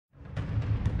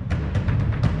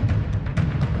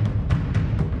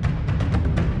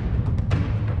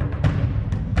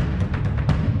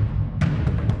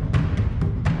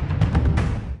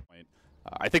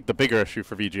think the bigger issue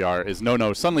for VG.R is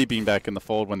Nono suddenly being back in the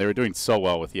fold when they were doing so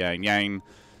well with Yang. Yang,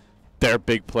 their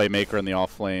big playmaker in the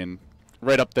off lane.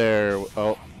 Right up there.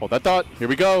 Oh, hold that thought. Here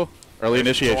we go. Early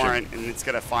initiation. Torrent, and it's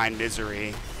going to find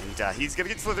Misery. And he's going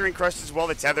to get Slithering crushed as well,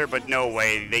 the tether, but no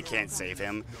way. They can't save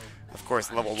him. Of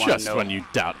course, level 1. Just when you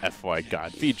doubt FY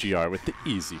God. VG.R with the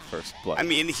easy first blood. I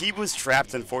mean, he was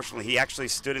trapped, unfortunately. He actually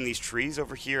stood in these trees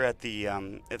over here at the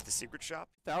secret shop.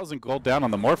 1,000 gold down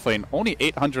on the Morph lane. Only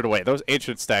 800 away. Those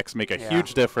ancient stacks make a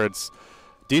huge difference.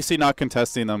 DC not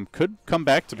contesting them could come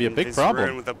back to be a big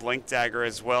problem. With a blink dagger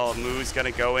as well. Moo's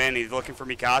going to go in. He's looking for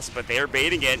Mikasa, but they are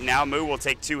baiting it. Now Moo will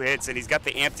take 2 hits, and he's got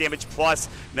the amp damage plus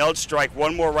Meld Strike.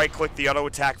 One more right click, the auto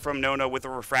attack from Nono with a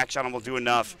refraction will do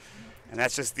enough. And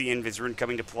that's just the Invis rune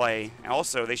coming to play. And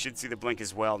also, they should see the blink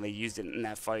as well, and they used it in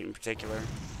that fight in particular.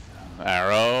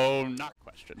 Arrow, not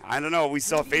question. I don't know. We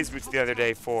saw phase boots the other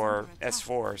day for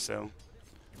S4, so.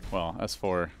 Well,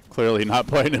 S4 clearly not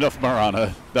playing enough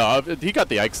Marana. No, he got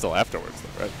the Ike still afterwards,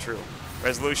 though, right? True.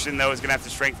 Resolution, though, is going to have to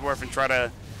strength morph and try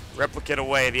to replicate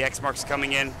away. The X mark's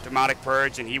coming in, Demonic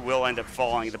Purge, and he will end up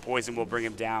falling. The poison will bring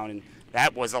him down, and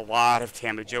that was a lot of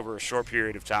damage over a short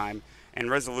period of time. And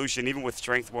Resolution, even with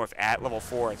strength morph at level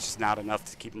 4, it's just not enough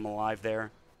to keep him alive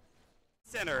there.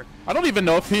 Center. I don't even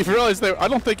know if he realized I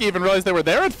don't think he even realized they were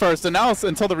there at first, and now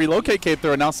until the relocate came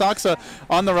through. And now Saksa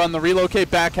on the run, the relocate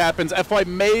back happens. FY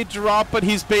may drop, but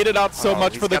he's baited out so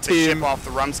much for the team. He's got the ship off.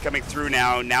 The rum's coming through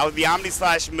now. Now the Omni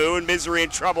slash Moo and Misery in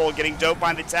trouble, getting doped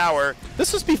by the tower.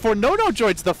 This was before Nono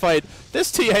joins the fight.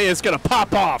 This TA is gonna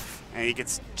pop off. And he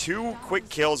gets 2 quick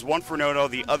kills, 1 for Nono,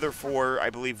 the other for, I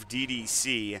believe,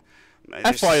 DDC.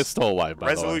 FY is still alive, by the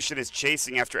way. Resolution is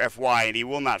chasing after FY, and he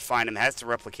will not find him. Has to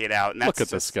replicate out. And that's Look at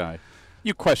this guy.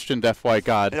 You questioned FY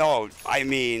God. No, I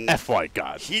mean... FY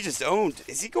God. He just owned...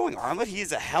 Is he going Armlet? He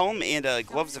has a helm and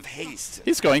Gloves of Haste.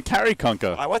 He's going Carry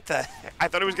Kunkka. What the... I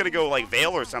thought he was going to go, like,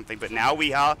 Veil or something, but now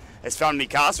Weeha has found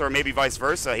Mikasa, or maybe vice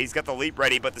versa. He's got the leap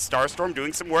ready, but the Starstorm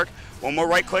doing some work. One more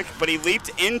right click, but he leaped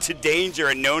into danger,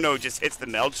 and Nono just hits the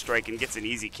Meld Strike and gets an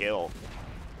easy kill.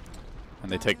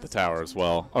 And they take the tower as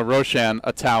well. A Roshan,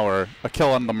 a tower, a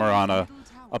kill on the Marana,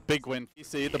 a big win. You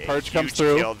see the Purge comes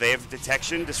through. Kill. They have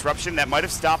detection, disruption. That might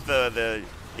have stopped the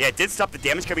yeah, it did stop the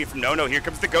damage coming from Nono. Here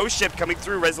comes the Ghost Ship coming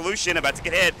through. Resolution about to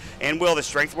get hit. And will the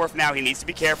Strength Morph now. He needs to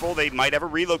be careful. They might have a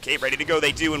relocate ready to go.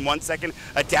 They do in 1 second.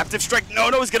 Adaptive Strike.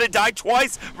 Nono is going to die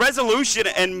twice. Resolution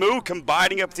and Moo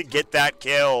combining up to get that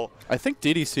kill. I think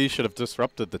DDC should have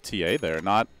disrupted the TA there,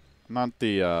 not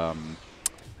the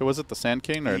who was it, the Sand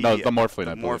King? Or no, the Morphling,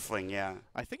 I believe. Morphling, yeah.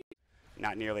 I think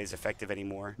not nearly as effective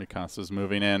anymore. Mikasa's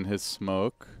moving in. His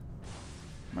smoke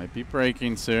might be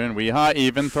breaking soon. Weeha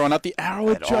even throwing out the arrow.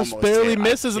 It just barely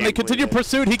misses, and they continue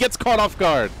pursuit. He gets caught off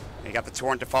guard. They got the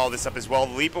Torrent to follow this up as well.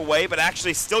 Leap away, but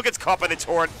actually still gets caught by the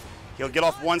Torrent. He'll get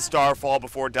off 1 Starfall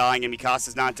before dying, and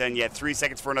Mikasa's not done yet. 3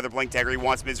 seconds for another Blink Dagger. He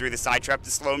wants Misery, the side trap, to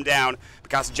slow him down.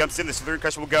 Mikasa jumps in. The Slithering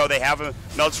Crush will go. They have a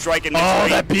Meld Strike, and Misery. Oh,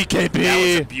 that BKB! That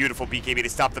was a beautiful BKB to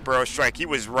stop the Burrow Strike. He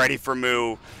was ready for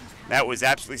Moo. That was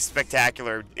absolutely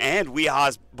spectacular. And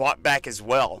Weeha's bought back as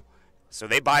well. So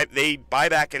they buy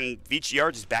back, and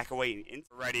VG.R just back away.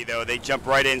 Ready, though. They jump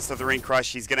right in. Slithering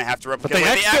Crush. He's going to have to replicate.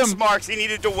 But the X marks. He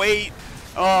needed to wait.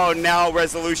 Oh, now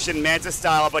Resolution, Manta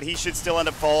style, but he should still end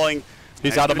up falling.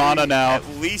 He's out of mana now. At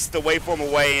least the waveform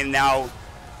away, and now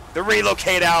the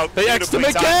relocate out. The X to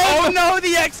make it! Oh no,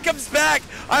 the X comes back!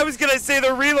 I was going to say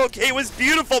the relocate was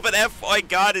beautiful, but FY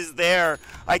God is there.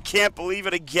 I can't believe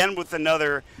it again with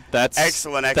another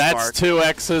excellent X mark. That's 2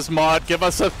 X's, Mod. Give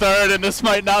us a third, and this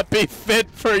might not be fit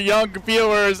for young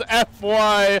viewers.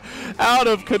 FY out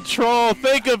of control.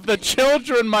 Think of the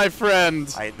children, my friend.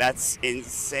 That's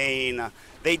insane.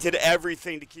 They did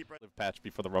everything to keep patch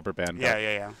before the rubber band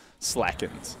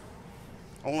slackens.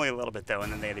 Only a little bit, though,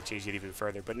 and then they had to change it even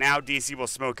further. But now DC will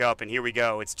smoke up, and here we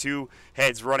go. It's 2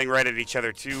 heads running right at each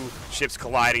other, 2 ships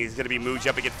colliding. He's going to be Moo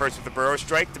jumping in first with the Burrow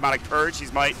Strike. Demonic Purge, he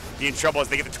might be in trouble as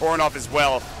they get the Torrent off as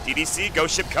well. DDC,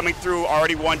 Ghost Ship coming through,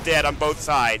 already 1 dead on both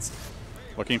sides.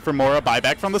 Looking for more, a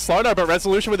buyback from the Slardar, but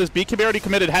Resolution with his BKB already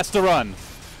committed has to run.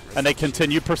 And they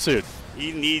continue pursuit.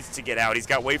 He needs to get out. He's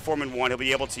got waveform in 1. He'll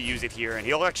be able to use it here, and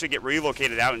he'll actually get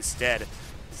relocated out instead.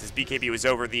 His BKB was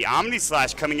over. The Omni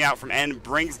Slash coming out from End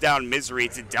brings down Misery.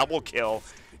 It's a double kill,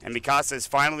 and Mikasa has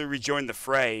finally rejoined the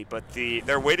fray, but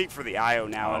they're waiting for the IO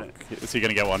now. Oh, is he going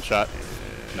to get 1 shot?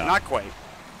 No. Not quite.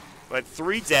 But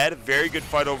 3 dead. Very good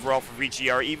fight overall for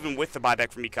VG.R, even with the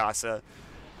buyback from Mikasa.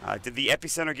 Did the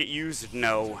Epicenter get used?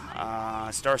 No.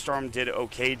 Starstorm did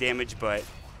okay damage, but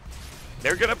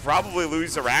they're going to probably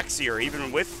lose Arax here,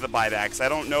 even with the buybacks. I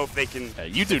don't know if they can.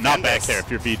 You do not back here if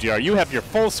you're VG.R. You have your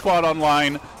full squad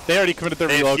online. They already committed their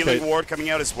relocate. Healing ward coming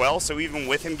out as well, so even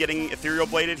with him getting ethereal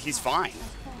bladed, he's fine.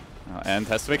 And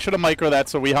has to make sure to micro that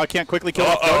so Weehaw can't quickly kill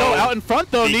off Dodo. Out in front,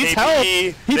 though, needs help.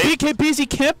 He BKBs, he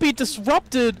can't be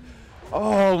disrupted.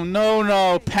 Oh,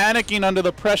 no. Panicking under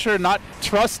the pressure, not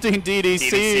trusting DDC.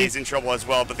 DDC is in trouble as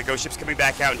well, but the Ghost Ship's coming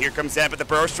back out, and here comes Ed, but the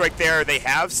Burrow Strike there. They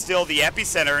have still the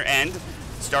epicenter, and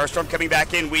Starstorm coming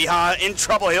back in. Weehaw in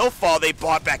trouble. He'll fall. They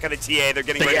bought back on the TA. They're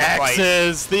getting ready to fight.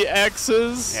 The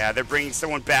X's. Yeah, they're bringing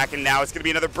someone back, and now it's going to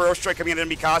be another Burrow Strike coming in on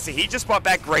Mikasa. He just bought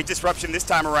back great disruption this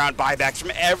time around. Buybacks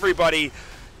from everybody.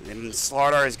 And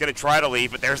Slardar is going to try to leave,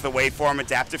 but there's the wave for him.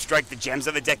 Adaptive Strike, the gems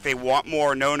on the deck, they want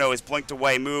more. Nono is blinked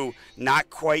away. Moo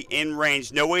not quite in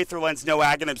range. No Aether Lens, no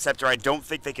Aghanim Scepter. I don't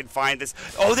think they can find this.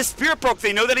 Oh, the Spirit broke.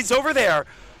 They know that he's over there.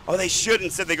 Oh, they should.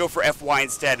 Instead, they go for FY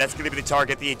instead. That's going to be the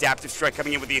target. The Adaptive Strike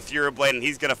coming in with the Ethereal Blade, and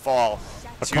he's going to fall.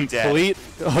 A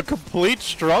complete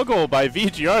struggle by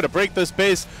VG.R to break this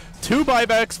base. 2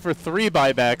 buybacks for 3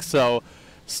 buybacks, so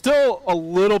still a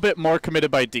little bit more committed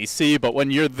by DC, but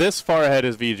when you're this far ahead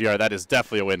as VG.R, that is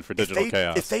definitely a win for Digital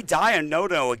Chaos. If they die on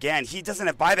Nono again, he doesn't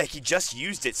have buyback. He just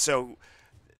used it, so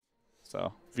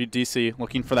DC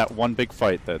looking for that one big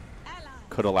fight that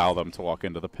could allow them to walk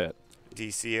into the pit.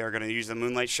 DC are going to use the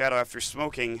Moonlight Shadow after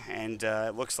smoking, and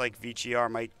it looks like VG.R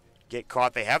might get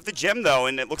caught. They have the gem, though,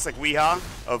 and it looks like Weehaw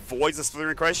avoids the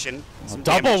slithering question.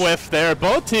 Double whiff there.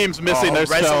 Both teams missing their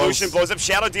Resolution spells. blows up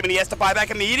Shadow Demon. He has to buy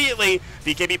back immediately.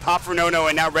 BKB pop for Nono,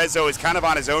 and now Rezo is kind of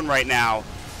on his own right now.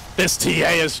 This TA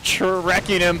is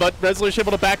wrecking him, but Resolution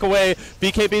able to back away.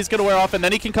 BKB is going to wear off, and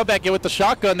then he can come back in with the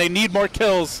shotgun. They need more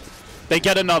kills. They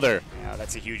get another.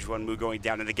 That's a huge one. Moo going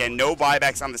down, and again, no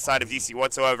buybacks on the side of DC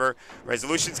whatsoever.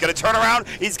 Resolution's going to turn around.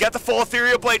 He's got the full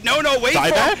Ethereal Blade. No, wait for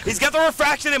him. He's got the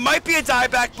Refraction. It might be a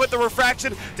dieback, but the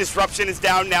Refraction disruption is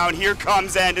down now, and here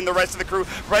comes End and the rest of the crew.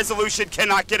 Resolution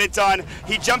cannot get it done.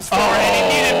 He jumps forward,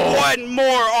 and he needed one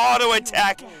more auto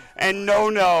attack, and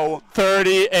no.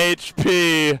 30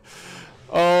 HP.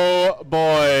 Oh,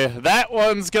 boy. That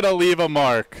one's going to leave a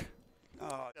mark.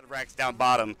 Racks down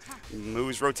bottom.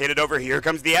 Moo's rotated over. Here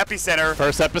comes the epicenter.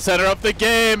 First epicenter of the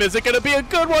game. Is it going to be a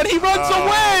good one? He runs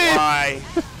away.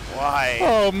 Why?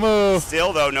 Oh, Moo.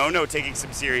 Still, though, Nono taking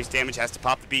some serious damage. Has to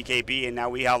pop the BKB, and now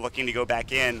Weehaw looking to go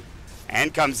back in.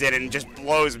 And comes in and just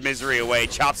blows Misery away.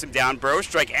 Chops him down. Burrow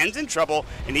Strike ends in trouble,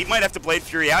 and he might have to Blade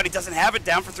Fury out. He doesn't have it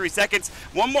down for 3 seconds.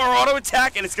 One more auto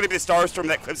attack, and it's going to be the Starstorm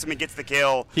that clips him and gets the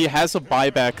kill. He has a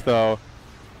buyback, though.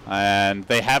 And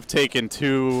they have taken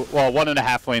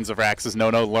 1.5 lanes of Rax as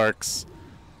Nono lurks.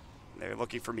 They're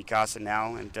looking for Mikasa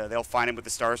now, and they'll find him with the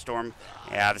Starstorm.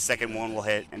 Yeah, the second one will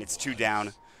hit, and it's 2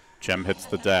 down. Gem hits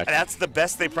the deck. That's the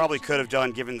best they probably could have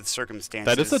done given the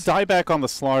circumstances. That is a dieback on the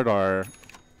Slardar,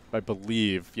 I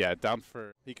believe. Yeah, down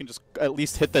for... He can just at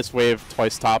least hit this wave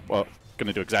twice top. Well,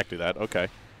 gonna do exactly that. Okay.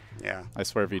 Yeah. I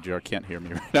swear VG.R can't hear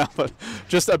me right now, but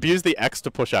just abuse the X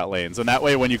to push out lanes. And that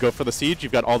way, when you go for the siege,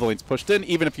 you've got all the lanes pushed in.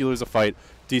 Even if you lose a fight,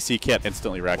 DC can't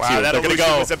instantly Rax you. Wow, that illusion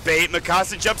was a bait.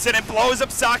 Mikasa jumps in and blows up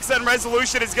Saksa, and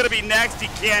Resolution is going to be next. He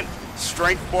can't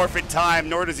strength morph in time,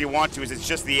 nor does he want to, as it's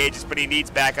just the Aegis, but he needs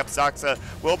backup. Saksa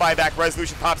will buy back.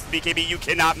 Resolution pops the BKB. You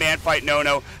cannot man-fight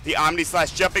Nono. The Omni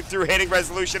Slash jumping through, hitting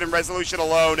Resolution, and Resolution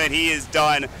alone, and he is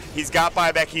done. He's got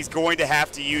buyback. He's going to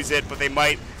have to use it, but they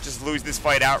might just lose this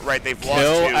fight outright. They've lost 2.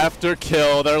 Kill after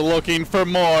kill. They're looking for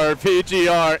more.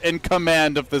 VG.R in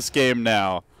command of this game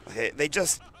now.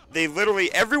 They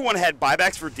literally, everyone had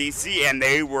buybacks for DC, and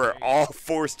they were all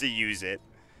forced to use it.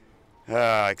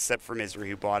 Except for Misery,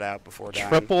 who bought out before dying.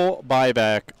 Triple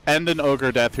buyback and an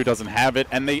Ogre Death who doesn't have it,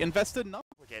 and they invested nothing.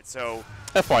 So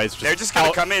FY is just they're just going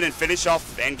to come in and finish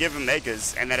off and give him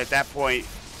megas, and then at that point,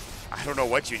 I don't know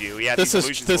what you do. Yeah, this is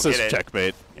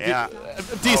checkmate. Yeah.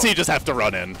 DC just have to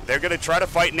run in. They're going to try to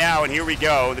fight now, and here we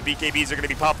go. The BKBs are going to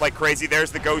be popped like crazy.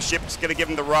 There's the Ghost Ship, just going to give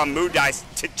him the rum. Moo dies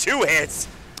to 2 hits.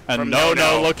 And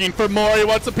Nono looking for more. He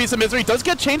wants a piece of Misery. Does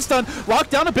get chain stun. Locked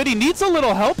down a bit. He needs a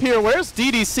little help here. Where's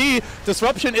DDC?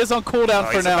 Disruption is on cooldown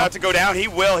for now. He's about to go down. He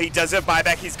will. He does have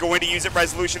buyback. He's going to use it.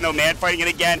 Resolution, though. Man fighting it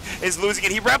again is losing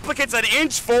it. He replicates an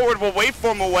inch forward. Will wait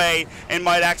for him away and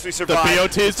might actually survive. The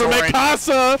BOTs for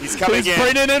Mikasa. He's coming in.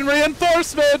 Bringing in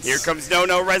reinforcements. Here comes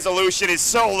Nono. Resolution is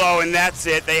so low, and that's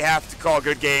it. They have to call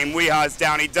good game. Weeha's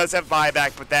down. He does have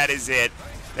buyback, but that is it.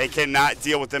 They cannot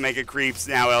deal with the Mega Creeps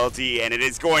now, LT, and it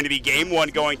is going to be Game 1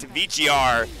 going to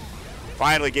VG.R,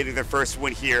 finally getting their first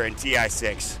win here in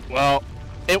TI6. Well,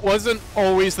 it wasn't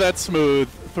always that smooth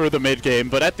through the mid-game,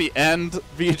 but at the end,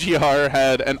 VG.R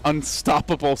had an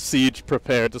unstoppable siege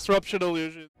prepared. Disruption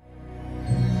Illusion.